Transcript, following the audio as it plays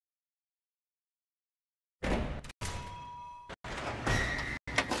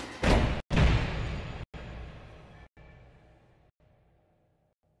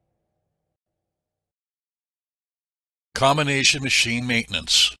Combination machine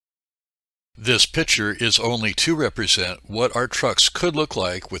maintenance. This picture is only to represent what our trucks could look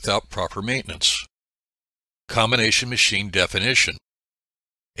like without proper maintenance. Combination machine definition.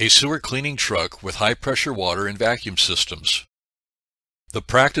 A sewer cleaning truck with high-pressure water and vacuum systems. The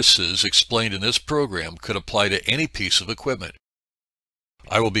practices explained in this program could apply to any piece of equipment.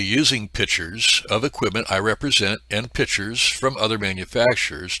 I will be using pictures of equipment I represent and pictures from other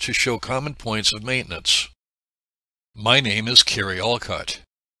manufacturers to show common points of maintenance. My name is Kerry Alcott.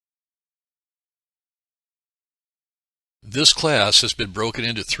 This class has been broken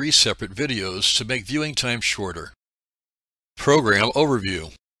into 3 separate videos to make viewing time shorter. Program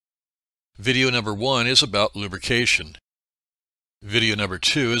overview. Video number 1 is about lubrication. Video number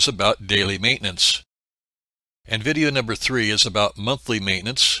 2 is about daily maintenance. And video number 3 is about monthly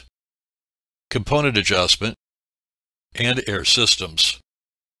maintenance, component adjustment, and air systems.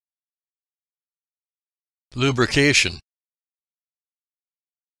 Lubrication.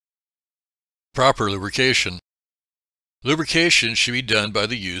 Proper lubrication. Lubrication should be done by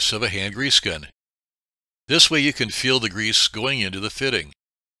the use of a hand grease gun. This way you can feel the grease going into the fitting.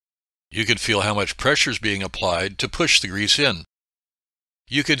 You can feel how much pressure is being applied to push the grease in.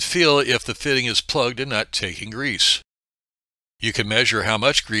 You can feel if the fitting is plugged and not taking grease. You can measure how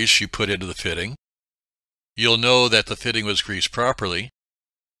much grease you put into the fitting. You'll know that the fitting was greased properly.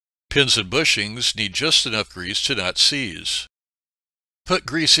 Pins and bushings need just enough grease to not seize. Put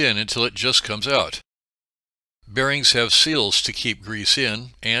grease in until it just comes out. Bearings have seals to keep grease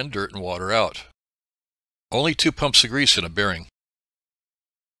in and dirt and water out. Only 2 pumps of grease in a bearing.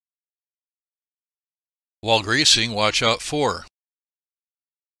 While greasing, watch out for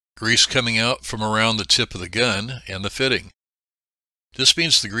grease coming out from around the tip of the gun and the fitting. This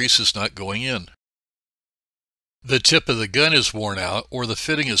means the grease is not going in. The tip of the gun is worn out or the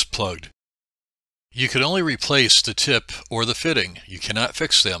fitting is plugged. You can only replace the tip or the fitting. You cannot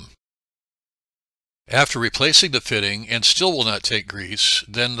fix them. After replacing the fitting and still will not take grease,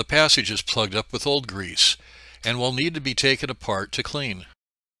 then the passage is plugged up with old grease and will need to be taken apart to clean.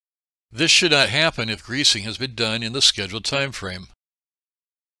 This should not happen if greasing has been done in the scheduled time frame.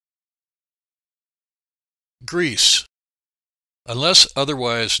 Grease. Unless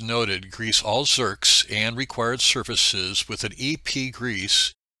otherwise noted, grease all zerks and required surfaces with an EP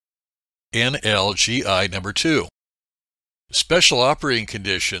grease NLGI number 2. Special operating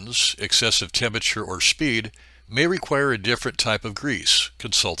conditions, excessive temperature or speed, may require a different type of grease.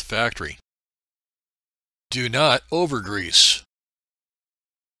 Consult the factory. Do not overgrease.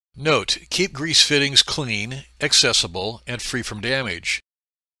 Note, keep grease fittings clean, accessible, and free from damage.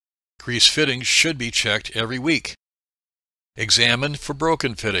 Grease fittings should be checked every week. Examine for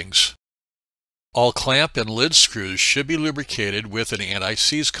broken fittings. All clamp and lid screws should be lubricated with an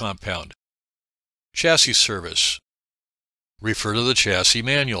anti-seize compound. Chassis service. Refer to the chassis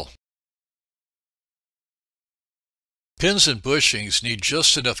manual. Pins and bushings need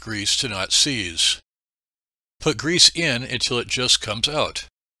just enough grease to not seize. Put grease in until it just comes out.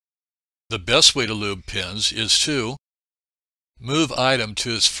 The best way to lube pins is to move item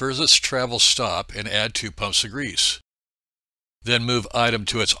to its furthest travel stop and add 2 pumps of grease. Then move item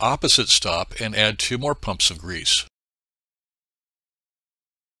to its opposite stop and add 2 more pumps of grease.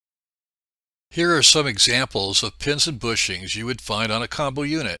 Here are some examples of pins and bushings you would find on a combo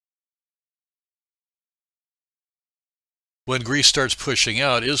unit. When grease starts pushing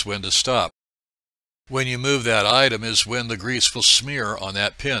out is when to stop. When you move that item is when the grease will smear on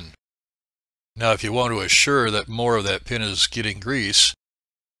that pin. Now, if you want to assure that more of that pin is getting grease,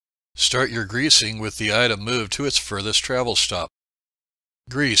 start your greasing with the item moved to its furthest travel stop.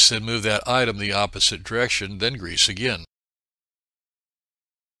 Grease, then move that item the opposite direction, then grease again.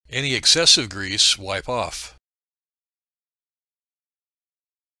 Any excessive grease, wipe off.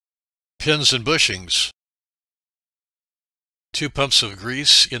 Pins and bushings. 2 pumps of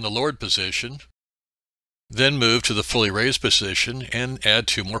grease in the lowered position, then move to the fully raised position and add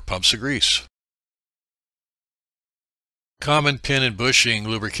 2 more pumps of grease. Common pin and bushing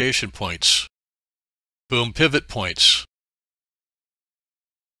lubrication points. Boom pivot points.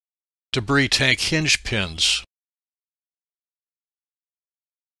 Debris tank hinge pins.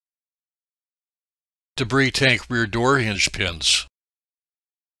 Debris tank rear door hinge pins.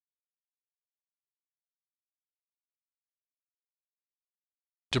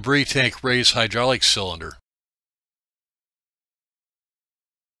 Debris tank raise hydraulic cylinder.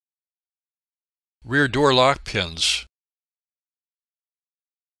 Rear door lock pins.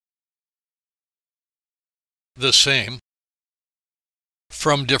 The same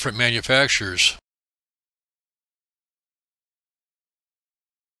from different manufacturers.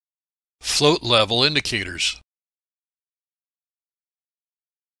 Float level indicators.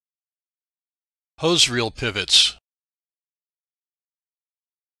 Hose reel pivots.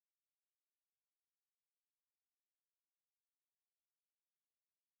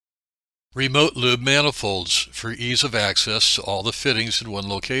 Remote lube manifolds for ease of access to all the fittings in one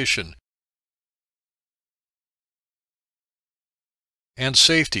location. And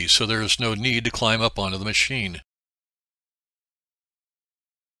safety, so there is no need to climb up onto the machine.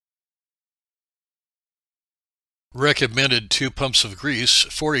 Recommended 2 pumps of grease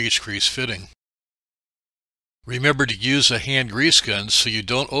for each grease fitting. Remember to use a hand grease gun so you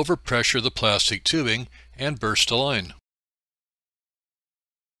don't overpressure the plastic tubing and burst a line.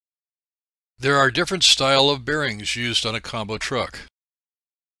 There are different styles of bearings used on a combo truck.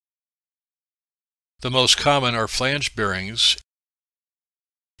 The most common are flange bearings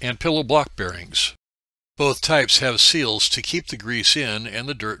and pillow block bearings. Both types have seals to keep the grease in and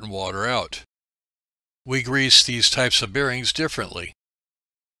the dirt and water out. We grease these types of bearings differently.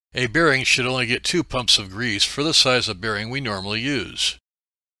 A bearing should only get 2 pumps of grease for the size of bearing we normally use.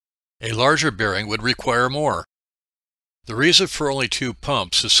 A larger bearing would require more. The reason for only 2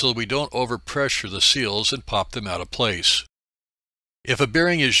 pumps is so we don't overpressure the seals and pop them out of place. If a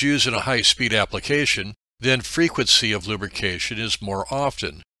bearing is used in a high-speed application, then frequency of lubrication is more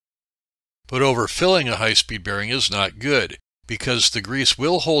often. But overfilling a high-speed bearing is not good, because the grease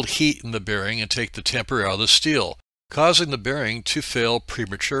will hold heat in the bearing and take the temper out of the steel, causing the bearing to fail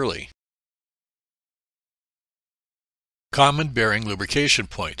prematurely. Common bearing lubrication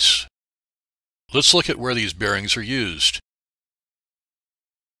points. Let's look at where these bearings are used.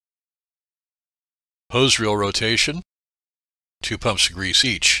 Hose reel rotation, 2 pumps of grease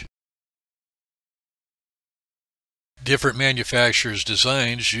each. Different manufacturers'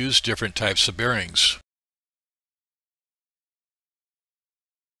 designs use different types of bearings.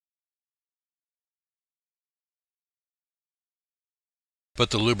 But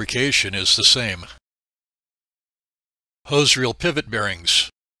the lubrication is the same. Hose reel pivot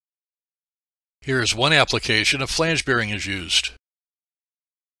bearings. Here is one application a flange bearing is used.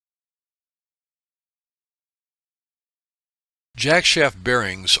 Jackshaft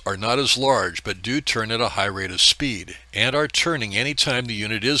bearings are not as large but do turn at a high rate of speed and are turning any time the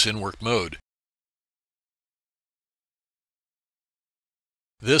unit is in work mode.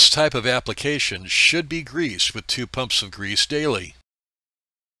 This type of application should be greased with 2 pumps of grease daily.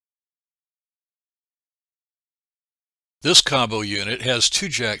 This combo unit has 2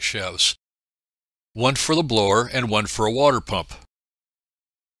 jack shafts, one for the blower and one for a water pump.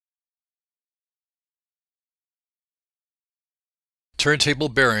 Turntable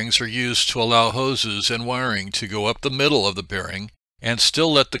bearings are used to allow hoses and wiring to go up the middle of the bearing and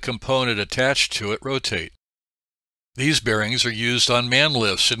still let the component attached to it rotate. These bearings are used on man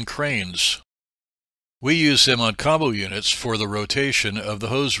lifts and cranes. We use them on combo units for the rotation of the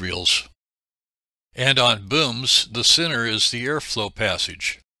hose reels. And on booms, the center is the airflow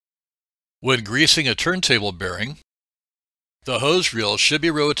passage. When greasing a turntable bearing, the hose reel should be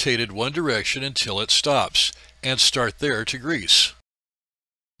rotated one direction until it stops, and start there to grease.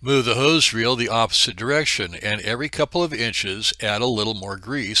 Move the hose reel the opposite direction, and every couple of inches add a little more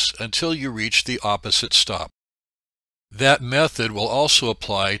grease until you reach the opposite stop. That method will also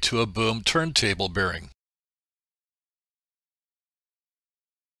apply to a boom turntable bearing.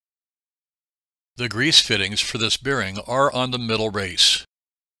 The grease fittings for this bearing are on the middle race.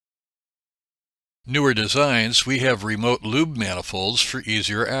 Newer designs, we have remote lube manifolds for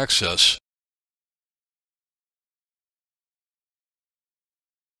easier access.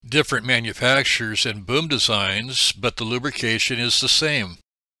 Different manufacturers and boom designs, but the lubrication is the same.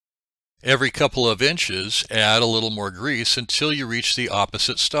 Every couple of inches, add a little more grease until you reach the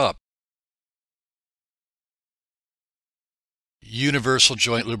opposite stop. Universal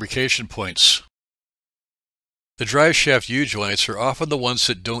joint lubrication points. The drive shaft U-joints are often the ones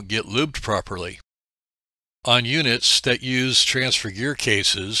that don't get lubed properly. On units that use transfer gear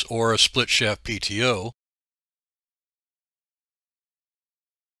cases or a split shaft PTO,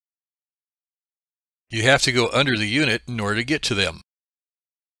 you have to go under the unit in order to get to them.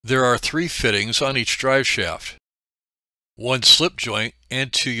 There are 3 fittings on each drive shaft, 1 slip joint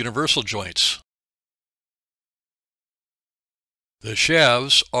and 2 universal joints. The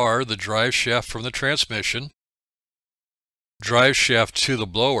shafts are the drive shaft from the transmission, drive shaft to the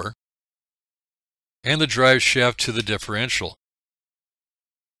blower, and the drive shaft to the differential.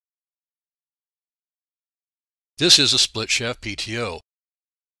 This is a split shaft PTO.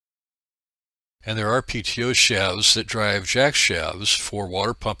 And there are PTO shafts that drive jack shafts for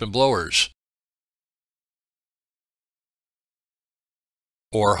water pump and blowers,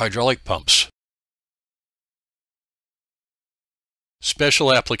 or hydraulic pumps.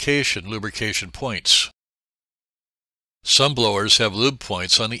 Special application lubrication points. Some blowers have lube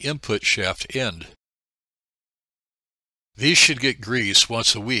points on the input shaft end. These should get grease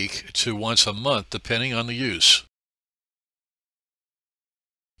once a week to once a month depending on the use.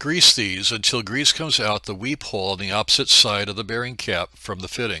 Grease these until grease comes out the weep hole on the opposite side of the bearing cap from the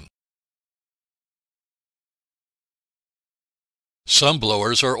fitting. Some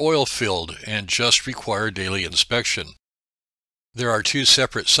blowers are oil-filled and just require daily inspection. There are two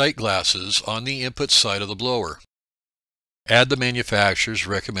separate sight glasses on the input side of the blower. Add the manufacturer's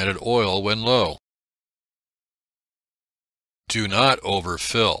recommended oil when low. Do not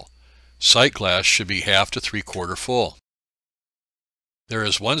overfill. Sight glass should be half to 3/4 full. There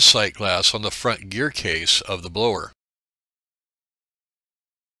is one sight glass on the front gear case of the blower.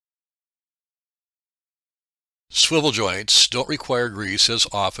 Swivel joints don't require grease as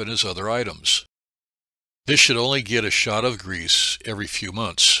often as other items. This should only get a shot of grease every few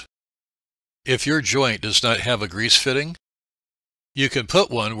months. If your joint does not have a grease fitting, you can put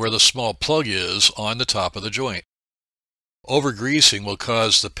one where the small plug is on the top of the joint. Overgreasing will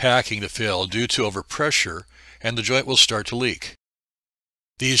cause the packing to fail due to overpressure and the joint will start to leak.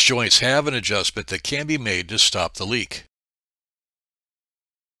 These joints have an adjustment that can be made to stop the leak.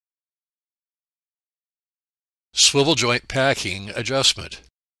 Swivel joint packing adjustment.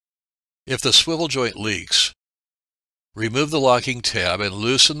 If the swivel joint leaks, remove the locking tab and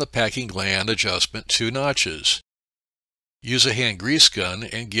loosen the packing gland adjustment 2 notches. Use a hand grease gun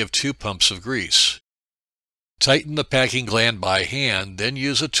and give 2 pumps of grease. Tighten the packing gland by hand, then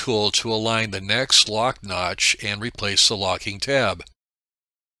use a tool to align the next lock notch and replace the locking tab.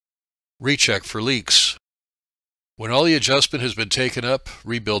 Recheck for leaks. When all the adjustment has been taken up,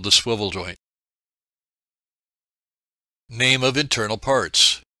 rebuild the swivel joint. Name of internal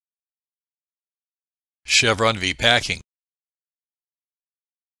parts. Chevron V packing.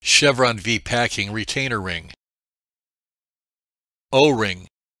 Chevron V packing retainer ring. O-ring.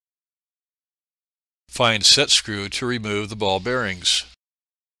 Find set screw to remove the ball bearings.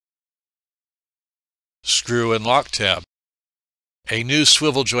 Screw and lock tab. A new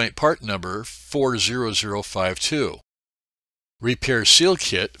swivel joint part number 40052. Repair seal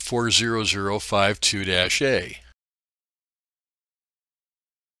kit 40052-A.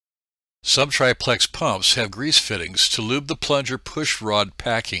 Some triplex pumps have grease fittings to lube the plunger push rod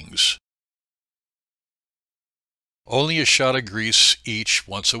packings. Only a shot of grease each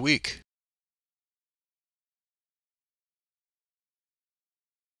once a week.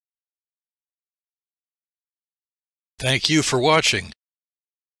 Thank you for watching.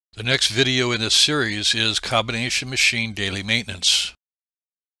 The next video in this series is Combination Machine Daily Maintenance.